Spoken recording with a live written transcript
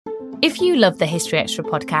If you love the History Extra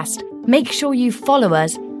podcast, make sure you follow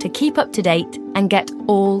us to keep up to date and get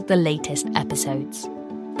all the latest episodes.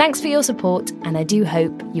 Thanks for your support, and I do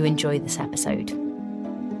hope you enjoy this episode.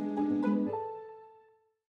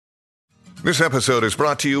 This episode is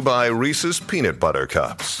brought to you by Reese's Peanut Butter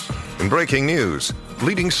Cups. In breaking news,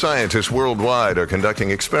 leading scientists worldwide are conducting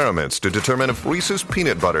experiments to determine if Reese's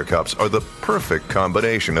Peanut Butter Cups are the perfect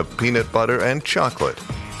combination of peanut butter and chocolate.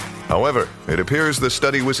 However, it appears the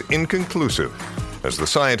study was inconclusive, as the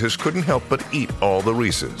scientists couldn't help but eat all the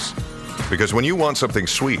Reese's. Because when you want something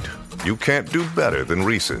sweet, you can't do better than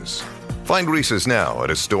Reese's. Find Reese's now at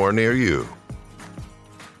a store near you.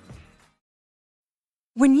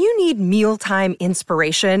 When you need mealtime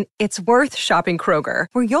inspiration, it's worth shopping Kroger,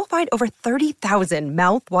 where you'll find over 30,000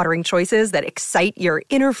 mouth-watering choices that excite your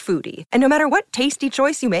inner foodie. And no matter what tasty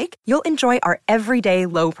choice you make, you'll enjoy our everyday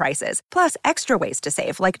low prices, plus extra ways to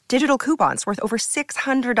save, like digital coupons worth over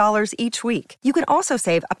 $600 each week. You can also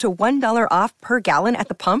save up to $1 off per gallon at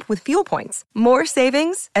the pump with fuel points. More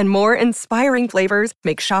savings and more inspiring flavors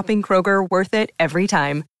make shopping Kroger worth it every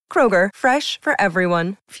time. Kroger, fresh for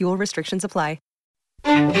everyone. Fuel restrictions apply.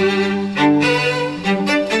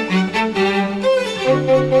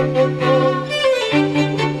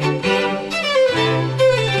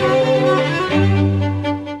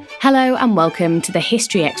 Hello and welcome to the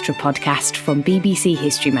History Extra podcast from BBC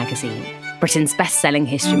History Magazine, Britain's best-selling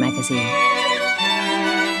history magazine.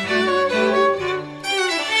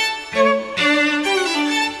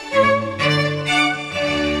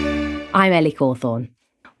 I'm Ellie Cawthorne.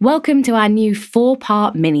 Welcome to our new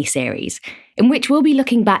 4-part mini-series, in which we'll be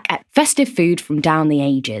looking back at festive food from down the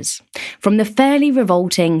ages, from the fairly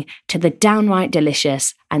revolting to the downright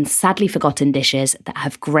delicious and sadly forgotten dishes that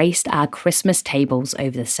have graced our Christmas tables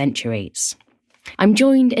over the centuries. I'm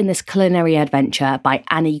joined in this culinary adventure by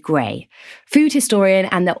Annie Gray, food historian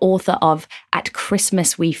and the author of At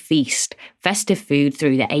Christmas We Feast, Festive Food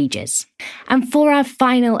Through the Ages. And for our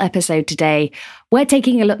final episode today, we're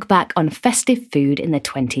taking a look back on festive food in the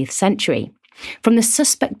 20th century, from the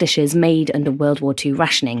suspect dishes made under World War II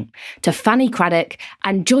rationing to Fanny Craddock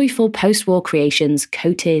and joyful post-war creations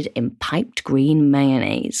coated in piped green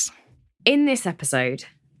mayonnaise. In this episode,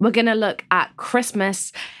 we're going to look at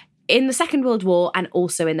Christmas in the Second World War and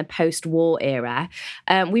also in the post-war era.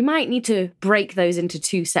 We might need to break those into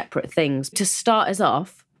two separate things. To start us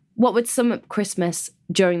off, what would sum up Christmas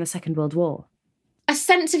during the Second World War? A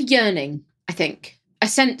sense of yearning, I think. A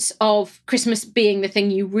sense of Christmas being the thing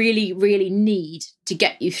you really, really need to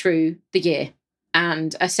get you through the year.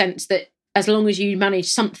 And a sense that as long as you manage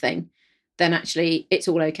something, then actually it's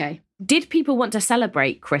all okay. Did people want to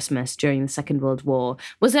celebrate Christmas during the Second World War?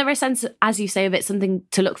 Was there a sense, as you say, of it something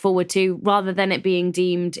to look forward to rather than it being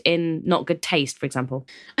deemed in not good taste, for example?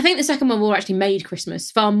 I think the Second World War actually made Christmas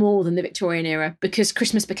far more than the Victorian era, because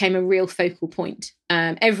Christmas became a real focal point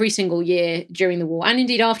every single year during the war, and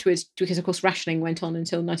indeed afterwards, because of course rationing went on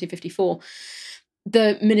until 1954.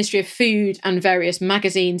 The Ministry of Food and various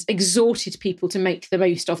magazines exhorted people to make the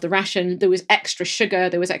most of the ration. There was extra sugar,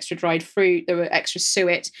 there was extra dried fruit, there were extra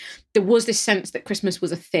suet. There was this sense that Christmas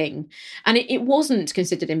was a thing. And it wasn't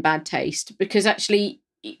considered in bad taste, because actually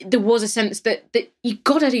there was a sense that you've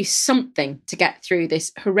got to do something to get through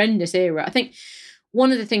this horrendous era. I think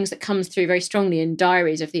one of the things that comes through very strongly in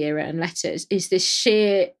diaries of the era and letters is this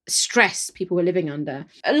sheer stress people were living under.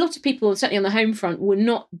 A lot of people, certainly on the home front, were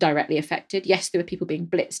not directly affected. Yes, there were people being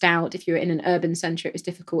blitzed out. If you were in an urban centre, it was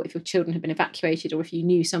difficult. If your children had been evacuated, or if you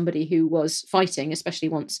knew somebody who was fighting, especially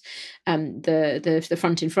once the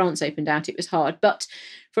front in France opened out, it was hard. But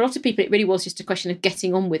for a lot of people, it really was just a question of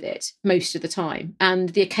getting on with it most of the time. And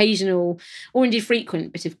the occasional, or indeed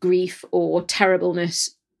frequent, bit of grief or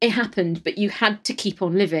terribleness, it happened, but you had to keep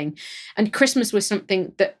on living. And Christmas was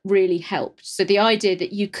something that really helped. So the idea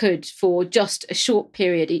that you could, for just a short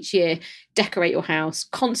period each year, decorate your house,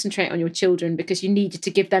 concentrate on your children because you needed to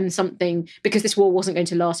give them something, because this war wasn't going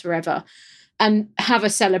to last forever, and have a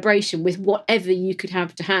celebration with whatever you could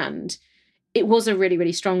have to hand, it was a really,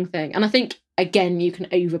 really strong thing. And I think, again, you can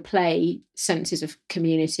overplay senses of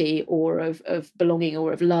community or of belonging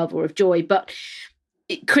or of love or of joy, but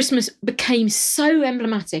Christmas became so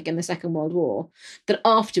emblematic in the Second World War that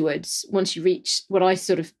afterwards, once you reach what I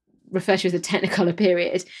sort of refer to as the Technicolor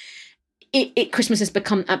period, Christmas has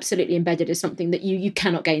become absolutely embedded as something that you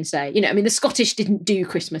cannot gainsay. You know, I mean, the Scottish didn't do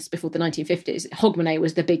Christmas before the 1950s. Hogmanay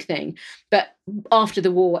was the big thing. But after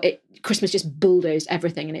the war, Christmas just bulldozed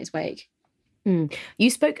everything in its wake.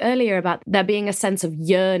 You spoke earlier about there being a sense of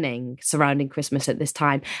yearning surrounding Christmas at this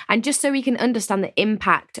time. And just so we can understand the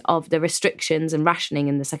impact of the restrictions and rationing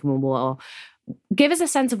in the Second World War, Give us a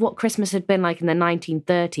sense of what Christmas had been like in the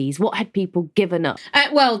 1930s. What had people given up?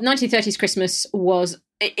 Well, 1930s Christmas was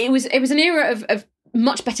an era of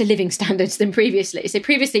much better living standards than previously. So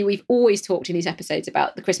previously, we've always talked in these episodes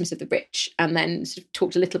about the Christmas of the rich, and then sort of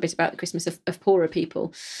talked a little bit about the Christmas of poorer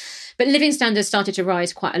people. But living standards started to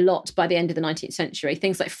rise quite a lot by the end of the 19th century.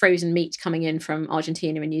 Things like frozen meat coming in from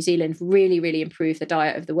Argentina and New Zealand really, really improved the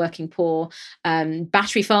diet of the working poor.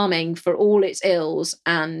 Battery farming, for all its ills,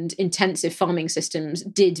 and intensive farming systems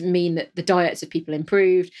did mean that the diets of people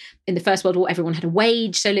improved. In the First World War, everyone had a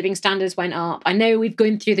wage, so living standards went up. I know we've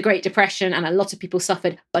gone through the Great Depression and a lot of people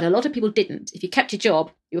suffered, but a lot of people didn't. If you kept your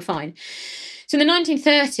job, you were fine. So in the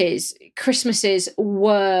 1930s, Christmases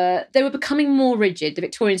were becoming more rigid. The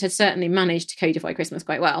Victorians had certainly managed to codify Christmas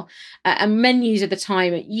quite well. And menus at the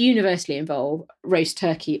time universally involve roast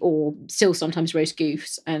turkey, or still sometimes roast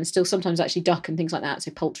goose, and still sometimes actually duck and things like that,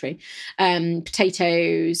 so poultry.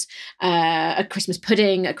 Potatoes, a Christmas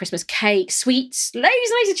pudding, a Christmas cake, sweets, loads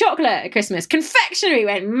and loads of chocolate at Christmas. Confectionery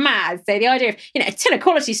went mad. So the idea of, a tin of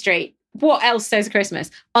Quality Street, what else says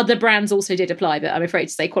Christmas? Other brands also did apply, but I'm afraid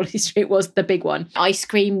to say Quality Street was the big one. Ice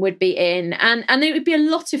cream would be in, and it would be a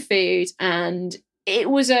lot of food, and it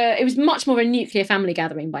was much more of a nuclear family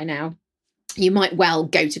gathering by now. You might well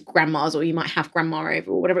go to grandma's, or you might have grandma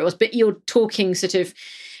over, or whatever it was, but you're talking sort of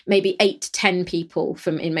maybe 8 to 10 people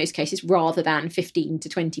in most cases, rather than 15 to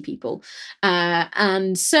 20 people.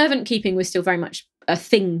 And servant keeping was still very much a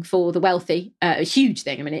thing for the wealthy, a huge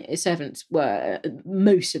thing. I mean, servants were,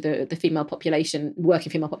 most of the female population,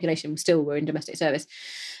 working female population, still were in domestic service.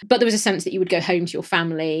 But there was a sense that you would go home to your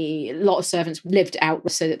family. A lot of servants lived out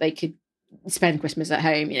so that they could spend Christmas at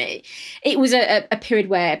home. It was a period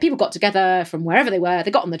where people got together from wherever they were.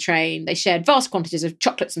 They got on the train, they shared vast quantities of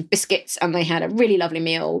chocolates and biscuits, and they had a really lovely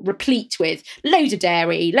meal, replete with loads of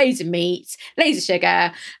dairy, loads of meat, loads of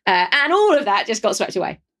sugar, and all of that just got swept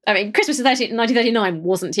away. I mean, Christmas of 1939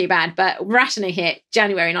 wasn't too bad, but rationing hit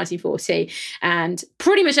January 1940, and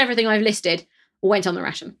pretty much everything I've listed went on the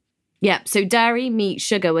ration. Yeah, so dairy, meat,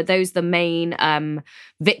 sugar, were those the main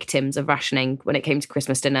victims of rationing when it came to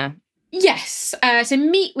Christmas dinner? Yes. So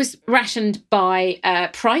meat was rationed by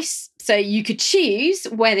price. So you could choose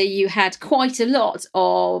whether you had quite a lot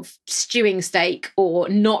of stewing steak or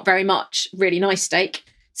not very much really nice steak.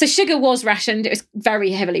 So sugar was rationed. It was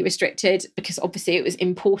very heavily restricted because obviously it was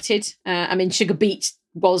imported. Sugar beet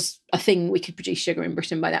was a thing. We could produce sugar in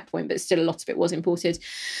Britain by that point, but still a lot of it was imported.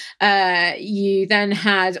 You then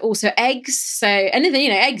had also eggs. So anything,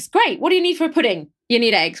 eggs, great. What do you need for a pudding? You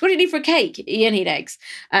need eggs. What do you need for a cake? You need eggs.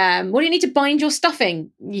 What do you need to bind your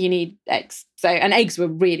stuffing? You need eggs. And eggs were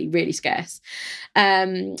really, really scarce.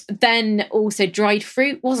 Then also dried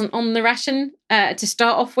fruit wasn't on the ration to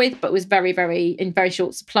start off with, but was very, in very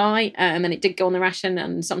short supply. And then it did go on the ration,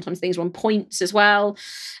 and sometimes things were on points as well.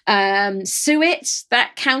 Suet,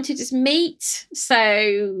 that counted as meat.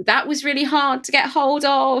 So that was really hard to get hold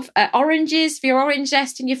of. Oranges for your orange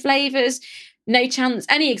zest and your flavours. No chance.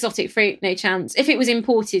 Any exotic fruit, no chance. If it was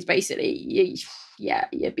imported, basically,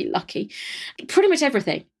 you'd be lucky. Pretty much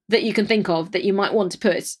everything that you can think of that you might want to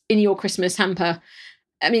put in your Christmas hamper.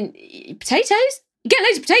 I mean, potatoes? You get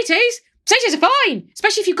loads of potatoes. Potatoes are fine,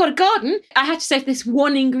 especially if you've got a garden. I have to say, if there's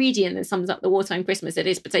one ingredient that sums up the wartime Christmas, it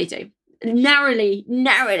is potato.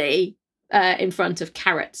 Narrowly in front of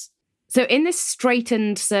carrots. So in this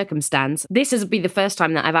straitened circumstance, this has been the first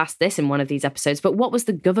time that I've asked this in one of these episodes, but what was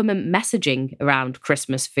the government messaging around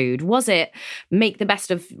Christmas food? Was it make the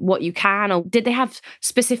best of what you can, or did they have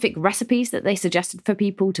specific recipes that they suggested for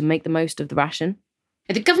people to make the most of the ration?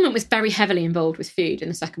 The government was very heavily involved with food in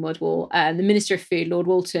the Second World War. The Minister of Food, Lord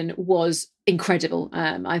Walton, was incredible.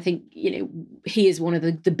 I think, he is one of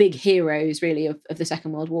the big heroes, really, of the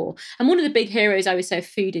Second World War. And one of the big heroes, I would say, of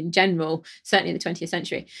food in general, certainly in the 20th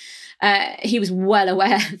century. He was well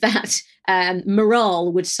aware that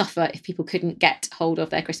morale would suffer if people couldn't get hold of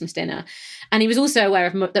their Christmas dinner. And he was also aware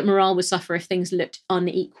that morale would suffer if things looked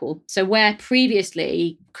unequal. So where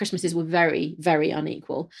previously Christmases were very, very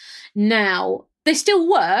unequal, now they still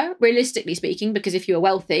were, realistically speaking, because if you were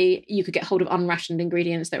wealthy, you could get hold of unrationed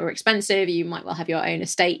ingredients that were expensive. You might well have your own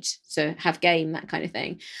estate to have game, that kind of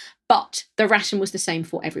thing. But the ration was the same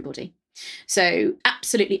for everybody. So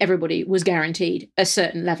absolutely everybody was guaranteed a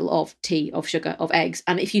certain level of tea, of sugar, of eggs.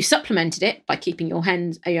 And if you supplemented it by keeping your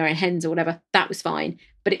own hens or whatever, that was fine.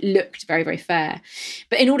 but it looked very, very fair.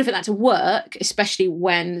 But in order for that to work, especially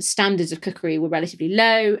when standards of cookery were relatively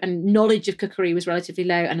low and knowledge of cookery was relatively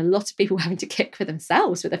low, and a lot of people were having to cook for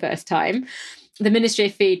themselves for the first time, the Ministry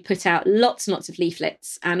of Food put out lots and lots of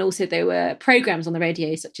leaflets, and also there were programmes on the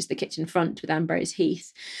radio, such as The Kitchen Front with Ambrose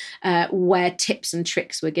Heath, where tips and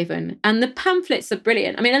tricks were given. And the pamphlets are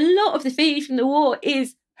brilliant. I mean, a lot of the food from the war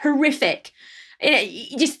is horrific.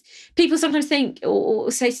 People sometimes think or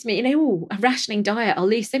say to me, a rationing diet, I'll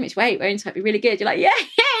lose so much weight, won't I? Be really good. You're like, yeah,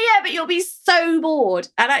 but you'll be so bored.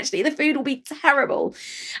 And actually the food will be terrible.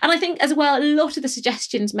 And I think as well, a lot of the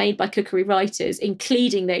suggestions made by cookery writers,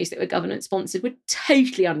 including those that were government sponsored, were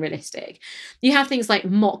totally unrealistic. You have things like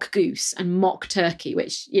mock goose and mock turkey,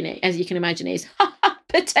 which, as you can imagine is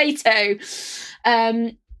potato.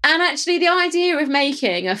 And actually the idea of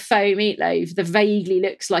making a faux meatloaf that vaguely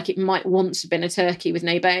looks like it might once have been a turkey with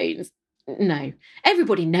no bones, no.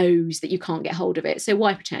 Everybody knows that you can't get hold of it, so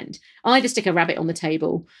why pretend? Either stick a rabbit on the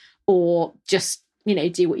table or just,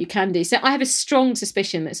 do what you can do. So I have a strong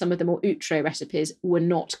suspicion that some of the more outre recipes were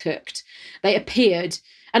not cooked. They appeared,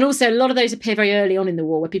 and also a lot of those appear very early on in the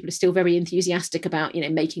war where people are still very enthusiastic about,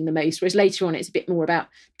 making the most, whereas later on it's a bit more about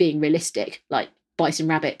being realistic, like buy some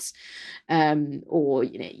rabbits or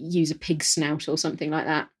use a pig's snout or something like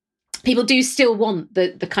that. People do still want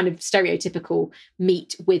the kind of stereotypical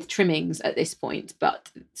meat with trimmings at this point, but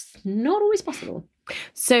it's not always possible.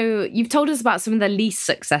 So you've told us about some of the least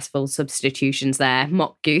successful substitutions there,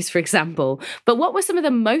 mock goose, for example. But what were some of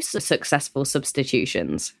the most successful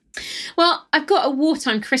substitutions? Well, I've got a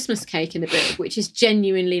wartime Christmas cake in the book, which is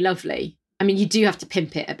genuinely lovely. I mean, you do have to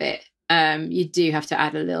pimp it a bit. You do have to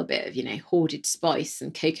add a little bit of, hoarded spice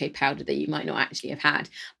and cocoa powder that you might not actually have had.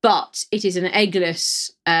 But it is an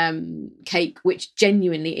eggless cake, which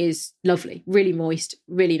genuinely is lovely, really moist,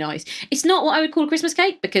 really nice. It's not what I would call a Christmas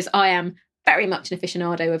cake because I am very much an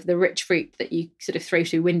aficionado of the rich fruit that you sort of throw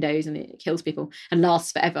through windows and it kills people and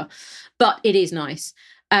lasts forever. But it is nice.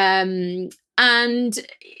 And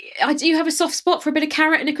I do have a soft spot for a bit of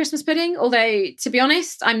carrot in a Christmas pudding, although, to be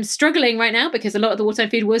honest, I'm struggling right now because a lot of the wartime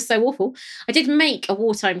food was so awful. I did make a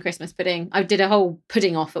wartime Christmas pudding. I did a whole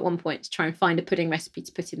pudding off at one point to try and find a pudding recipe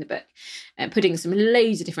to put in the book, puddings from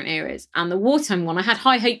loads of different eras. And the wartime one I had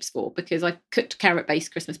high hopes for because I cooked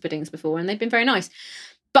carrot-based Christmas puddings before and they've been very nice.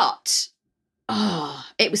 But,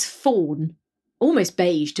 it was fawn. Almost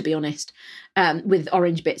beige, to be honest, with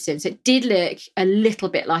orange bits in. So it did look a little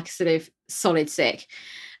bit like a sort of solid sick.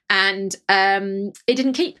 And it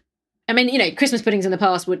didn't keep. I mean, Christmas puddings in the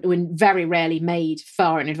past were very rarely made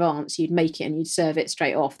far in advance. You'd make it and you'd serve it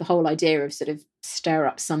straight off. The whole idea of sort of stir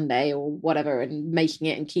up Sunday or whatever and making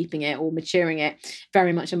it and keeping it or maturing it,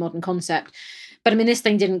 very much a modern concept. But I mean, this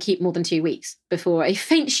thing didn't keep more than 2 weeks before a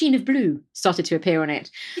faint sheen of blue started to appear on it.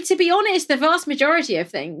 To be honest, the vast majority of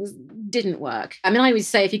things didn't work. I mean, I would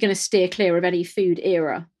say if you're going to steer clear of any food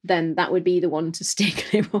era, then that would be the one to steer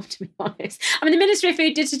clear of, to be honest. I mean, the Ministry of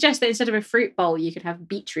Food did suggest that instead of a fruit bowl, you could have a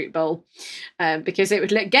beetroot bowl because it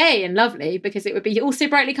would look gay and lovely because it would be also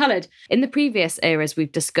brightly coloured. In the previous eras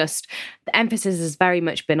we've discussed, the emphasis has very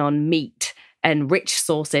much been on meat and rich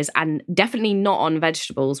sauces and definitely not on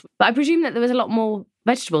vegetables. But I presume that there was a lot more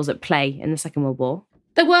vegetables at play in the Second World War.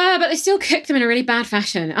 There were, but they still cooked them in a really bad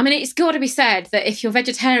fashion. I mean, it's got to be said that if you're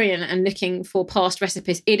vegetarian and looking for past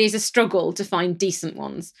recipes, it is a struggle to find decent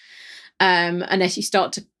ones unless you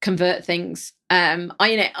start to convert things.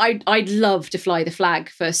 I'd love to fly the flag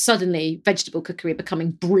for suddenly vegetable cookery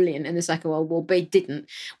becoming brilliant in the Second World War, but it didn't.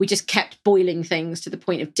 We just kept boiling things to the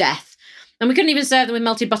point of death. And we couldn't even serve them with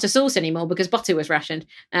melted butter sauce anymore because butter was rationed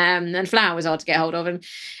and flour was hard to get hold of. And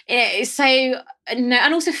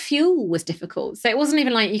also fuel was difficult. So it wasn't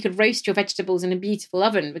even like you could roast your vegetables in a beautiful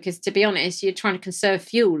oven because, to be honest, you're trying to conserve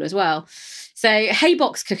fuel as well. So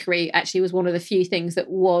haybox cookery actually was one of the few things that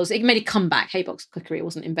it made a comeback. Haybox cookery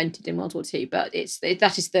wasn't invented in World War II, but it's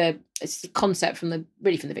the concept from the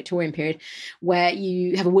Victorian period where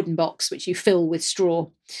you have a wooden box which you fill with straw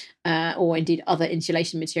or indeed other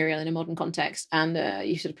insulation material in a modern context, and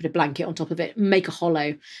you sort of put a blanket on top of it, make a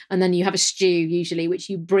hollow, and then you have a stew usually which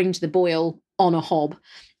you bring to the boil on a hob,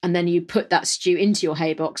 and then you put that stew into your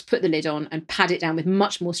hay box, put the lid on and pad it down with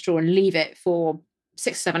much more straw and leave it for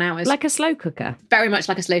 6 or 7 hours. Like a slow cooker. Very much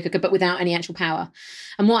like a slow cooker, but without any actual power.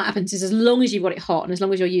 And what happens is as long as you've got it hot and as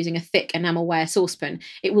long as you're using a thick enamelware saucepan,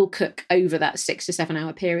 it will cook over that 6 to 7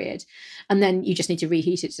 hour period. And then you just need to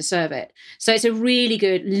reheat it to serve it. So it's a really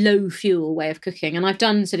good low fuel way of cooking. And I've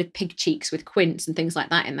done sort of pig cheeks with quince and things like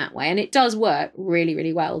that in that way. And it does work really,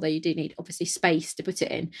 really well, though you do need obviously space to put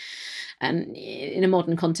it in. And in a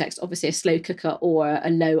modern context, obviously a slow cooker or a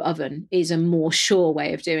low oven is a more sure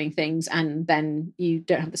way of doing things. And then you you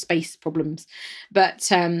don't have the space problems. But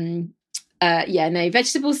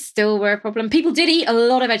vegetables still were a problem. People did eat a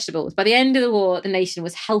lot of vegetables. By the end of the war, the nation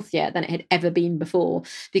was healthier than it had ever been before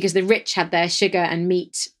because the rich had their sugar and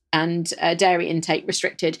meat and dairy intake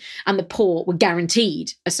restricted, and the poor were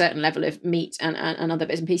guaranteed a certain level of meat and other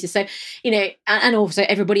bits and pieces. So, and also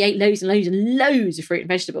everybody ate loads and loads and loads of fruit and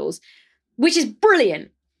vegetables, which is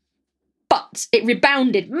brilliant. But it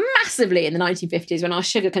rebounded massively in the 1950s when our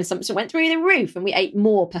sugar consumption went through the roof and we ate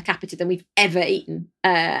more per capita than we've ever eaten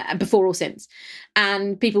before or since.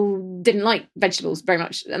 And people didn't like vegetables very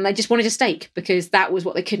much, and they just wanted a steak because that was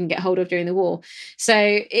what they couldn't get hold of during the war. So,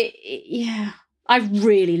 I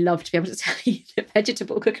really loved to be able to tell you that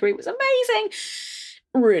vegetable cookery was amazing.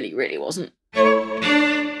 Really, really wasn't.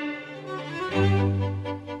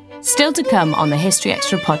 Still to come on the History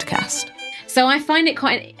Extra podcast. So I find it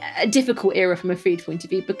quite a difficult era from a food point of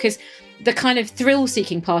view because the kind of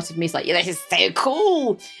thrill-seeking part of me is like, this is so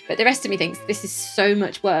cool. But the rest of me thinks this is so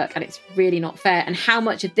much work and it's really not fair. And how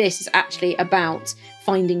much of this is actually about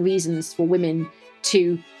finding reasons for women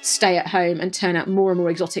to stay at home and turn out more and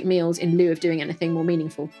more exotic meals in lieu of doing anything more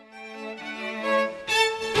meaningful.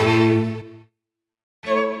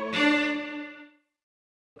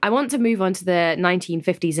 I want to move on to the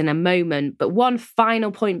 1950s in a moment, but one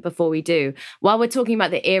final point before we do. While we're talking about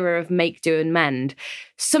the era of make, do and mend,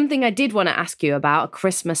 something I did want to ask you about, a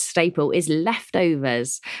Christmas staple, is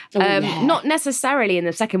leftovers. Not necessarily in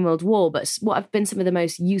the Second World War, but what have been some of the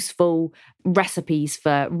most useful recipes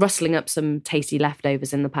for rustling up some tasty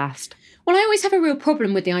leftovers in the past? Well, I always have a real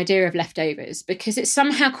problem with the idea of leftovers because it's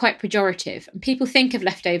somehow quite pejorative. And people think of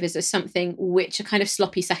leftovers as something which are kind of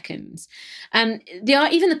sloppy seconds. And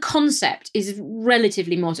even the concept is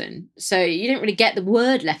relatively modern. So you don't really get the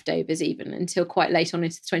word leftovers even until quite late on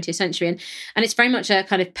into the 20th century. And it's very much a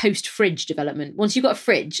kind of post-fridge development. Once you've got a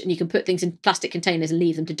fridge and you can put things in plastic containers and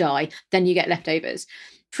leave them to die, then you get leftovers.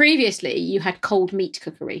 Previously, you had cold meat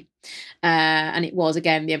cookery. And it was,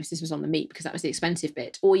 again, the emphasis was on the meat because that was the expensive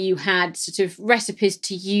bit. Or you had sort of recipes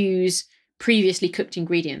to use previously cooked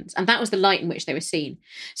ingredients. And that was the light in which they were seen.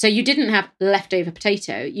 So you didn't have leftover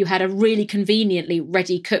potato. You had a really conveniently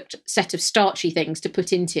ready cooked set of starchy things to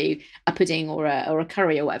put into a pudding or a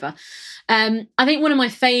curry or whatever. I think one of my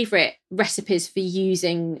favourite recipes for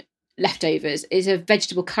using leftovers is a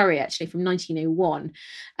vegetable curry, actually, from 1901.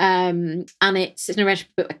 And it's an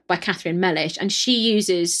original book by Catherine Mellish, and she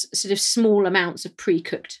uses sort of small amounts of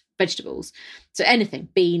pre-cooked vegetables. So anything,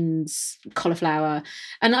 beans, cauliflower.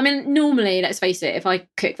 And I mean, normally, let's face it, if I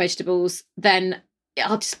cook vegetables, then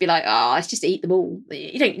I'll just be like, let's just eat them all.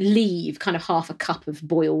 You don't leave kind of half a cup of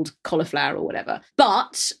boiled cauliflower or whatever.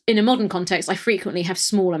 But in a modern context, I frequently have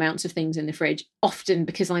small amounts of things in the fridge, often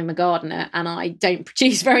because I'm a gardener and I don't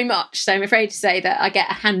produce very much. So I'm afraid to say that I get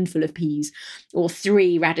a handful of peas or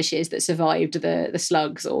 3 radishes that survived the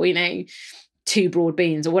slugs, or, 2 broad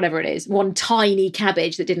beans or whatever it is, 1 tiny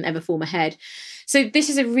cabbage that didn't ever form a head. So this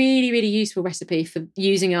is a really, really useful recipe for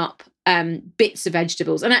using up bits of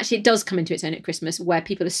vegetables. And actually it does come into its own at Christmas, where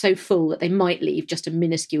people are so full that they might leave just a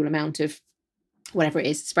minuscule amount of whatever it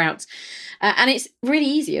is, sprouts. And it's really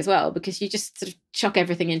easy as well, because you just sort of chuck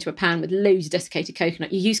everything into a pan with loads of desiccated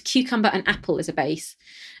coconut. You use cucumber and apple as a base,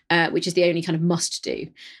 which is the only kind of must do.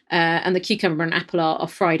 And the cucumber and apple are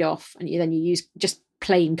fried off, and then you use just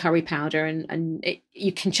plain curry powder, and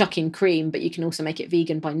you can chuck in cream, but you can also make it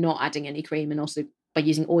vegan by not adding any cream, and also by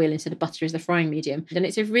using oil instead of butter as the frying medium. And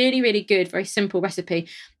it's a really, really good, very simple recipe.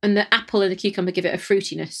 And the apple and the cucumber give it a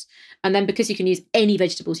fruitiness. And then because you can use any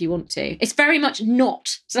vegetables you want to, it's very much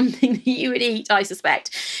not something that you would eat, I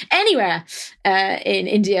suspect, anywhere in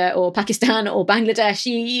India or Pakistan or Bangladesh.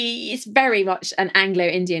 It's very much an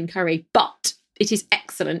Anglo-Indian curry, but it is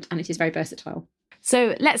excellent and it is very versatile.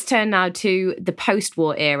 So let's turn now to the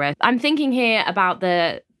post-war era. I'm thinking here about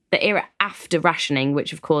the era after rationing,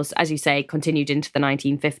 which, of course, as you say, continued into the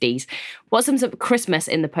 1950s. What's some sort of Christmas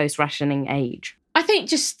in the post-rationing age? I think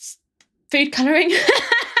just food colouring.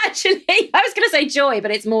 Actually, I was going to say joy,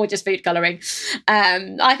 but it's more just food colouring.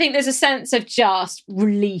 I think there's a sense of just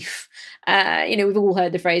relief. We've all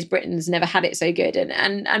heard the phrase Britain's never had it so good.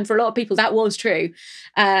 And for a lot of people, that was true.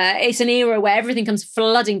 It's an era where everything comes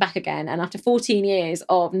flooding back again. And after 14 years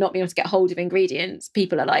of not being able to get hold of ingredients,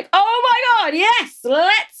 people are like, oh my God, yes,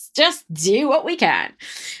 let's just do what we can.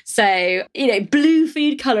 So, blue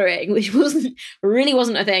food colouring, which really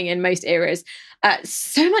wasn't a thing in most eras.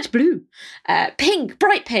 So much blue, pink,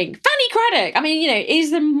 bright pink. Fanny Craddock. I mean,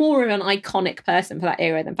 is there more of an iconic person for that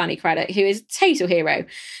era than Fanny Craddock, who is a total hero,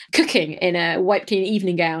 cooking in a white clean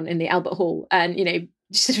evening gown in the Albert Hall, and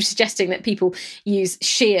sort of suggesting that people use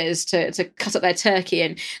shears to cut up their turkey,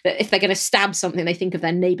 and that if they're going to stab something, they think of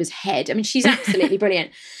their neighbour's head. I mean, she's absolutely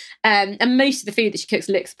brilliant. And most of the food that she cooks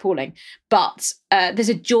looks appalling, but there's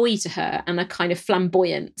a joy to her and a kind of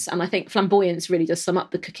flamboyance. And I think flamboyance really does sum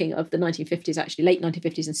up the cooking of the 1950s, actually, late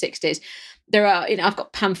 1950s and 60s. There are, I've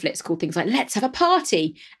got pamphlets called things like, let's have a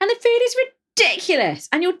party. And the food is ridiculous.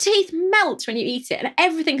 And your teeth melt when you eat it. And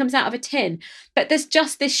everything comes out of a tin. But there's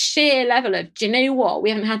just this sheer level of, do you know what?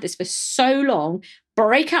 We haven't had this for so long.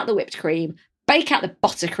 Break out the whipped cream. Bake out the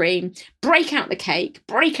buttercream, break out the cake,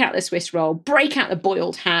 break out the Swiss roll, break out the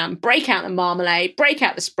boiled ham, break out the marmalade, break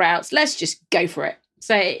out the sprouts. Let's just go for it.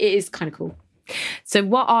 So it is kind of cool. So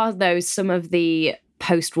what are some of the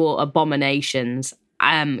post-war abominations?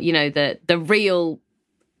 The real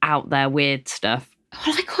out there weird stuff.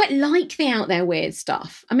 Well, I quite like the out there weird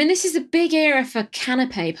stuff. I mean, this is a big era for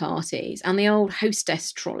canapé parties and the old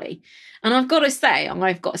hostess trolley. And I've got to say,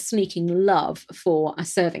 I've got a sneaking love for a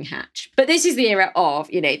serving hatch. But this is the era of,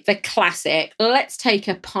 the classic, let's take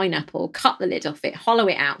a pineapple, cut the lid off it, hollow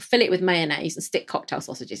it out, fill it with mayonnaise and stick cocktail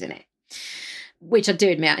sausages in it. Which I do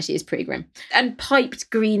admit actually is pretty grim. And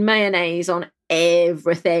piped green mayonnaise on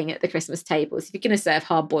everything at the Christmas tables. If you're going to serve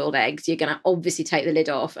hard-boiled eggs, you're going to obviously take the lid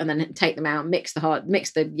off and then take them out, mix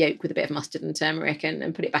the yolk with a bit of mustard and turmeric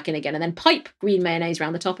and put it back in again, and then pipe green mayonnaise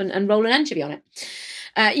around the top and roll an anchovy on it.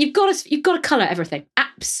 You've got to colour everything,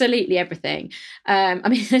 absolutely everything.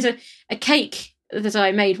 There's a cake that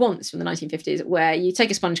I made once from the 1950s where you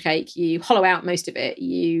take a sponge cake, you hollow out most of it,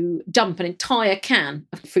 you dump an entire can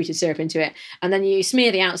of fruited syrup into it, and then you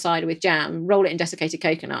smear the outside with jam, roll it in desiccated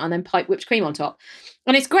coconut, and then pipe whipped cream on top.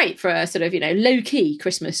 And it's great for a sort of, low-key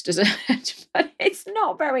Christmas dessert, but it's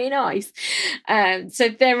not very nice. So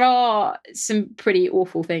there are some pretty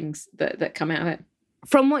awful things that come out of it.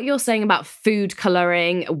 From what you're saying about food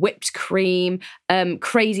colouring, whipped cream,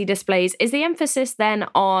 crazy displays, is the emphasis then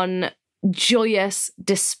on joyous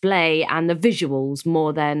display and the visuals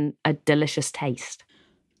more than a delicious taste?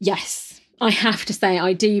 Yes, I have to say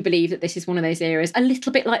I do believe that this is one of those eras, a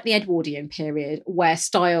little bit like the Edwardian period, where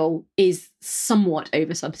style is somewhat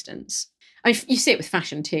over substance. You see it with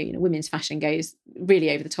fashion too. Women's fashion goes really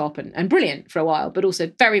over the top and brilliant for a while, but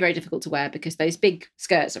also very, very difficult to wear because those big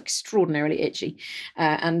skirts are extraordinarily itchy,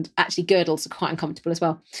 and actually girdles are quite uncomfortable as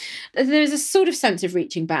well. There's a sort of sense of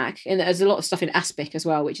reaching back, and there's a lot of stuff in aspic as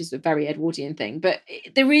well, which is a very Edwardian thing. But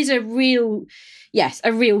there is a real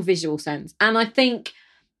visual sense, and I think,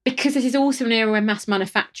 because this is also an era where mass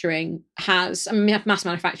manufacturing has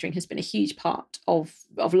been a huge part of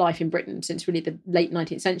life in Britain since really the late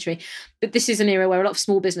 19th century. But this is an era where a lot of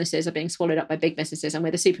small businesses are being swallowed up by big businesses and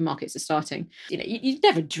where the supermarkets are starting. You'd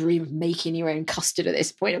never dream of making your own custard at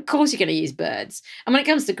this point. Of course you're going to use birds. And when it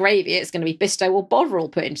comes to gravy, it's going to be Bisto or Bovril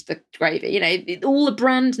put into the gravy. All the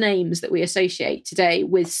brand names that we associate today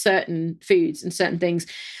with certain foods and certain things,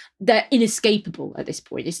 they're inescapable at this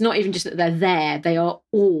point. It's not even just that they're there, they are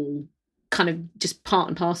all kind of just part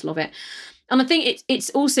and parcel of it. And I think it's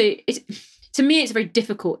also, to me, it's a very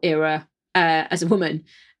difficult era as a woman,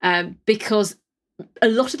 because a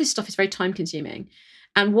lot of this stuff is very time consuming.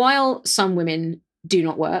 And while some women do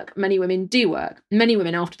not work, many women do work. Many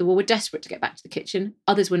women after the war were desperate to get back to the kitchen,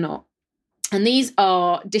 others were not. And these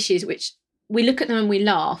are dishes which we look at them and we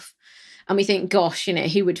laugh. And we think, gosh,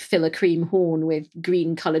 who would fill a cream horn with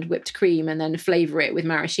green-coloured whipped cream and then flavour it with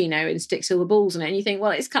maraschino and stick silver balls in it? And you think,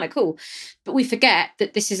 well, it's kind of cool. But we forget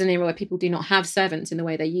that this is an era where people do not have servants in the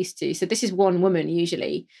way they used to. So this is one woman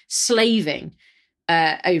usually slaving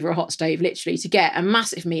over a hot stove, literally, to get a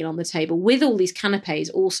massive meal on the table with all these canapes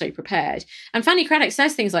also prepared. And Fanny Craddock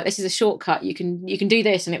says things like, this is a shortcut. You can do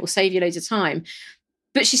this and it will save you loads of time.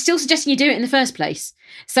 But she's still suggesting you do it in the first place.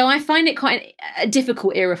 So I find it quite a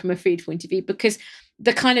difficult era from a food point of view, because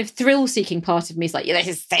the kind of thrill-seeking part of me is like, yeah, this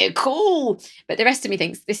is so cool. But the rest of me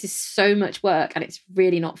thinks this is so much work and it's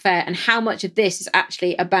really not fair. And how much of this is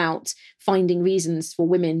actually about finding reasons for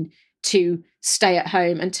women to stay at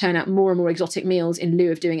home and turn out more and more exotic meals in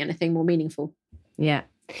lieu of doing anything more meaningful. Yeah.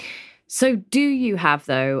 So do you have,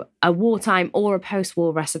 though, a wartime or a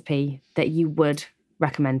post-war recipe that you would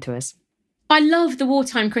recommend to us? I love the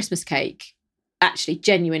wartime Christmas cake. Actually,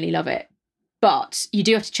 genuinely love it. But you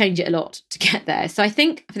do have to change it a lot to get there. So I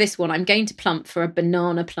think for this one, I'm going to plump for a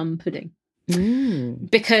banana plum pudding.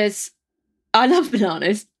 Because I love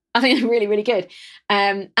bananas. I think they're really, really good.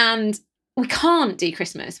 And we can't do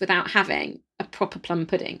Christmas without having a proper plum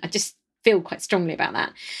pudding. feel quite strongly about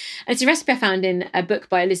that. And it's a recipe I found in a book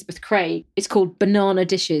by Elizabeth Craig. It's called Banana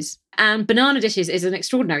Dishes. And Banana Dishes is an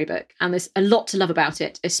extraordinary book, and there's a lot to love about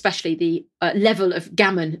it, especially the level of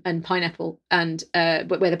gammon and pineapple, and where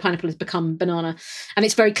the pineapple has become banana. And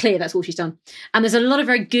it's very clear that's all she's done. And there's a lot of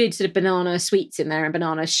very good sort of banana sweets in there, and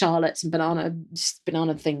banana charlottes and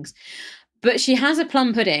banana things. But she has a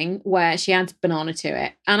plum pudding where she adds banana to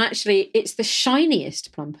it. And actually, it's the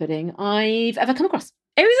shiniest plum pudding I've ever come across.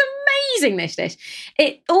 It was amazing, this dish.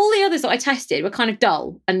 All the others that I tested were kind of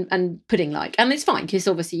dull and pudding-like. And it's fine, because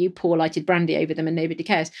obviously you pour lighted brandy over them and nobody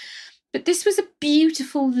cares. But this was a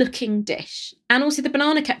beautiful-looking dish. And also the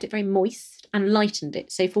banana kept it very moist and lightened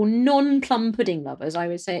it. So for non-plum pudding lovers, I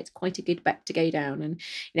would say it's quite a good bet to go down. And,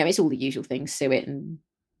 it's all the usual things, suet and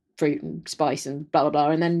fruit and spice and blah, blah, blah,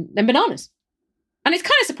 and then bananas. And it's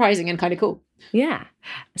kind of surprising and kind of cool. Yeah.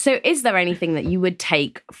 So is there anything that you would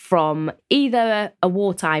take from either a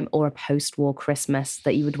wartime or a post-war Christmas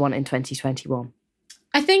that you would want in 2021?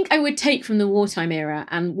 I think I would take from the wartime era,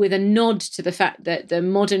 and with a nod to the fact that the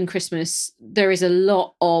modern Christmas, there is a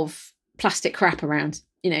lot of plastic crap around,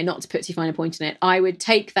 not to put too fine a point in it. I would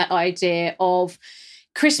take that idea of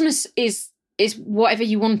Christmas is whatever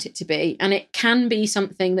you want it to be. And it can be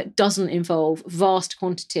something that doesn't involve vast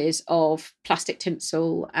quantities of plastic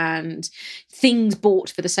tinsel and things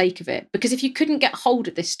bought for the sake of it. Because if you couldn't get hold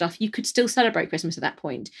of this stuff, you could still celebrate Christmas at that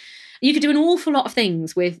point. You could do an awful lot of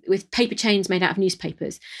things with paper chains made out of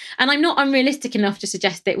newspapers. And I'm not unrealistic enough to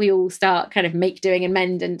suggest that we all start kind of make, doing and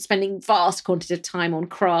mend and spending vast quantities of time on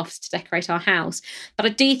crafts to decorate our house. But I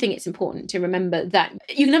do think it's important to remember that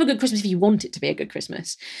you can have a good Christmas if you want it to be a good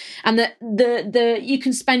Christmas. And that you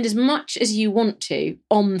can spend as much as you want to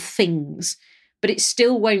on things, but it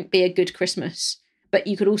still won't be a good Christmas. But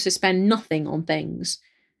you could also spend nothing on things,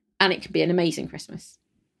 and it could be an amazing Christmas.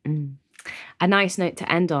 A nice note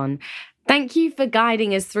to end on. Thank you for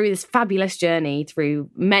guiding us through this fabulous journey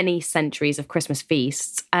through many centuries of Christmas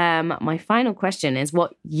feasts. My final question is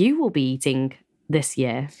what you will be eating this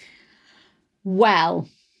year. Well,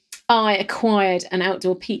 I acquired an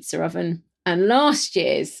outdoor pizza oven, and last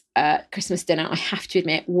year's Christmas dinner, I have to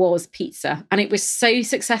admit, was pizza. And it was so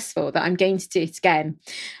successful that I'm going to do it again.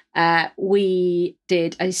 We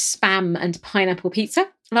did a spam and pineapple pizza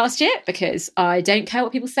last year, because I don't care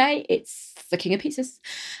what people say, it's the king of pizzas.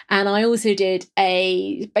 And I also did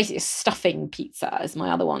basically a stuffing pizza as my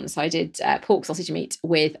other one. So I did pork, sausage and meat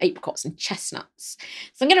with apricots and chestnuts.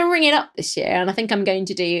 So I'm going to ring it up this year, and I think I'm going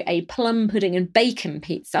to do a plum pudding and bacon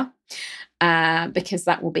pizza, because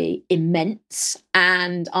that will be immense.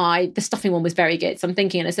 And the stuffing one was very good. So I'm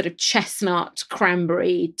thinking a sort of chestnut,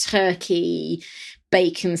 cranberry, turkey,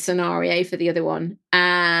 bacon scenario for the other one.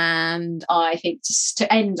 And I think just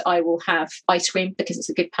to end, I will have ice cream, because it's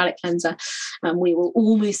a good palate cleanser. And we will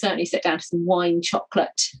almost certainly sit down to some wine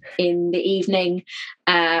chocolate in the evening,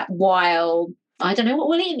 while I don't know what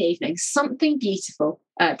we'll eat in the evening. Something beautiful.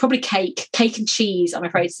 Probably cake and cheese, I'm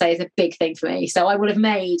afraid to say, is a big thing for me. So I would have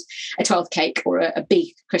made a 12th cake or a big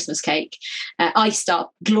Christmas cake, iced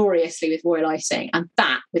up gloriously with royal icing, and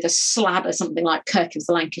that with a slab of something like Kirkham's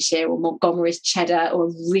Lancashire or Montgomery's cheddar or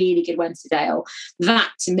a really good Wensleydale.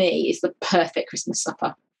 That, to me, is the perfect Christmas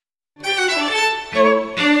supper.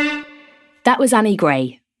 That was Annie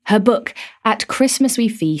Gray. Her book, At Christmas We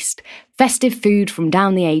Feast, Festive Food from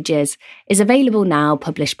Down the Ages, is available now,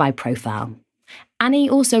 published by Profile. Annie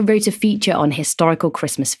also wrote a feature on historical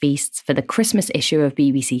Christmas feasts for the Christmas issue of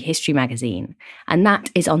BBC History magazine, and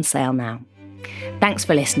that is on sale now. Thanks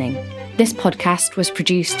for listening. This podcast was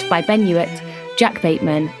produced by Ben Hewitt, Jack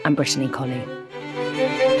Bateman and Brittany Colley.